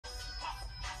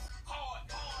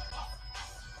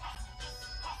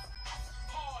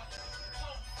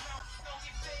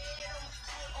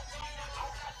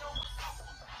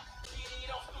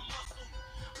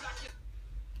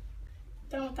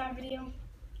video.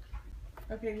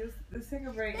 Okay, let's take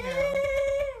a break now.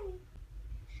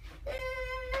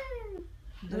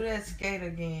 Do that skate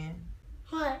again.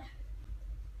 What?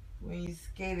 When you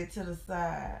skate it to the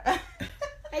side.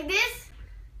 Like this?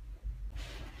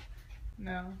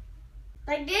 No.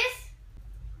 Like this?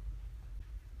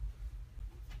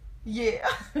 Yeah.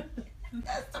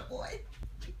 That's the boy.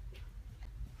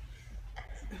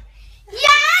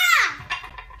 Yeah!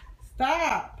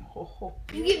 Stop.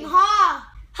 You keep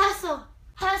hustle,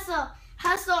 hustle,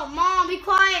 hustle. Mom, be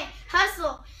quiet.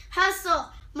 Hustle, hustle.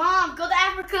 Mom, go to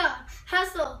Africa.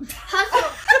 Hustle, hustle,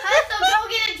 hustle. Go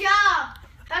get a job.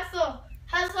 Hustle,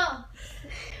 hustle.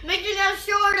 Make your nails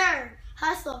shorter.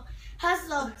 Hustle,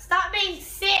 hustle. Stop being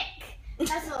sick.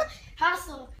 Hustle,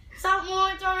 hustle. Stop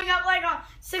throwing up like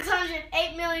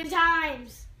 608 million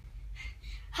times.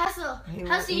 Hustle,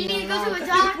 hustle. You need to go to a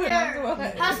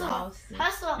doctor. Hustle,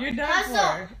 hustle. You're done hustle.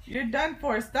 for. You're done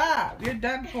for. Stop. You're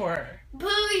done for. Boo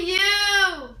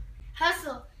you!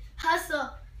 Hustle, hustle.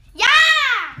 Yeah!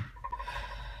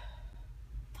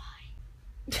 Bye.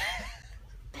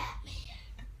 Batman.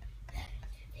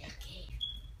 Okay.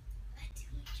 Let's do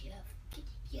a joke. Get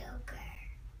a Joker.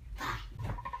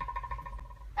 Bye.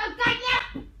 Oh, bye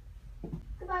now!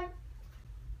 Goodbye.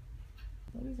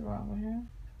 What is wrong with him?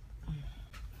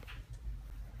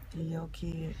 Your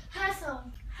kid. Hustle,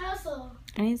 hustle.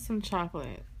 I need some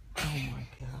chocolate. Oh my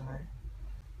God.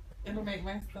 It'll make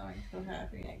my stomach so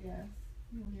happy, I guess.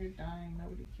 When you're dying,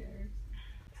 nobody cares.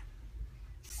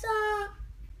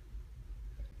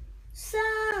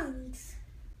 Songs.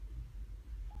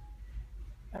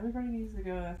 Everybody needs to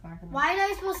go. That's not gonna. Why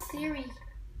did I spell Siri?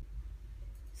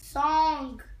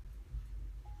 Song.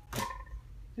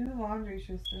 Do the laundry,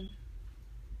 Tristan.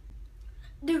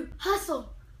 Dude,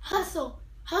 hustle, hustle,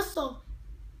 hustle.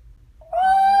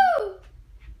 Woo!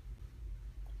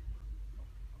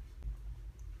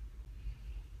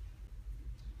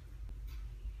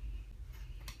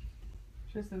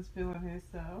 Tristan's feeling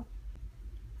himself.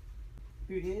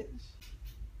 You itch?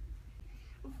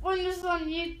 Find this on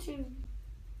YouTube.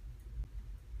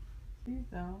 Please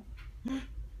don't.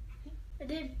 I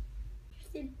did.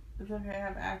 It's okay. I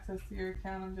have access to your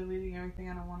account. I'm deleting everything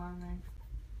I don't want on there.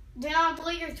 Then I'll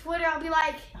delete your Twitter. I'll be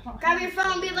like, I don't grab have your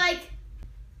phone and be Twitter. like,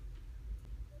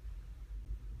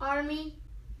 Army,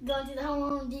 going to the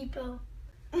Home Depot.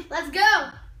 Let's go.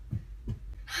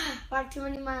 Like too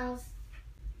many miles.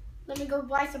 Let me go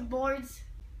buy some boards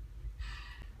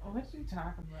What you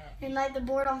talking about? and light the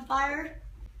board on fire.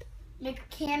 Make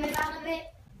a cannon out of it.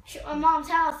 Shoot my mom's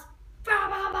house. Bow,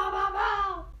 bow, bow, bow,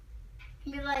 bow.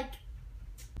 And be like,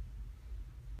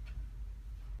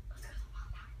 let's go to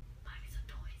Walmart. Buy me some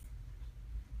toys.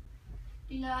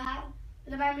 You know how?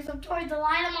 To buy me some toys to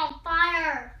light them on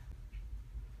fire.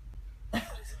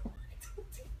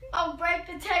 I'll break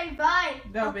the tape by.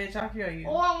 No, bitch, I'll kill you.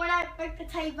 Or when I break the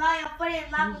tape by, I'll put it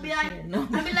in my mouth and be like, No.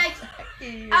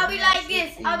 I'll be like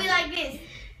this. I'll be like this.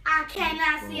 I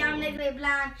cannot see, I'm legally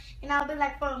blind. And I'll be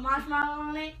like, put a marshmallow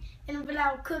on it. And I'll be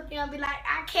like, cooking. I'll be like,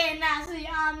 I cannot see,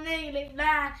 I'm legally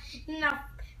blind. And I'll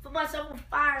put myself on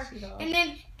fire. And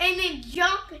then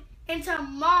jump into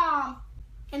mom.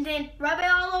 And then rub it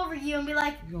all over you and be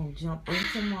like, You gonna jump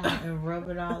into mom and rub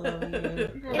it all over you.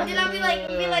 and then I'll be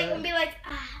like,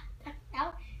 ah,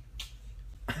 ow.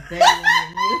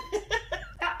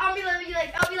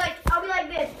 I'll be like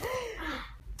this. Ah,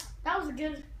 that was a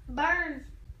good burn.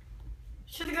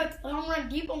 Should have gone to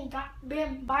the N3RdB0i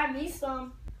and buy me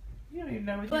some. You don't even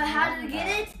know what But you're how talking to get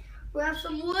about. it? Grab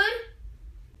some wood,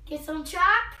 get some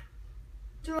chalk,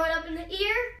 throw it up in the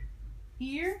ear,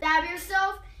 Here? stab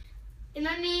yourself in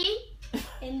the knee,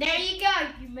 and there you go.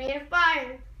 You made a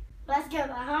fire. Let's go.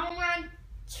 The home run.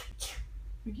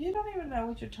 You don't even know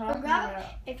what you're talking Grab about.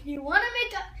 it. If you want to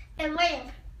make a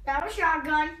lamp, grab a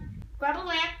shotgun, grab a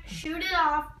lamp, shoot it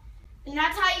off, and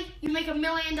that's how you make $1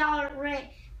 million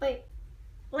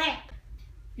lamp.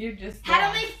 You're just How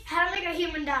lost. to make a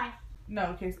human die? No,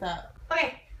 okay, stop.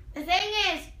 Okay, the thing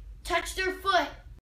is, touch their foot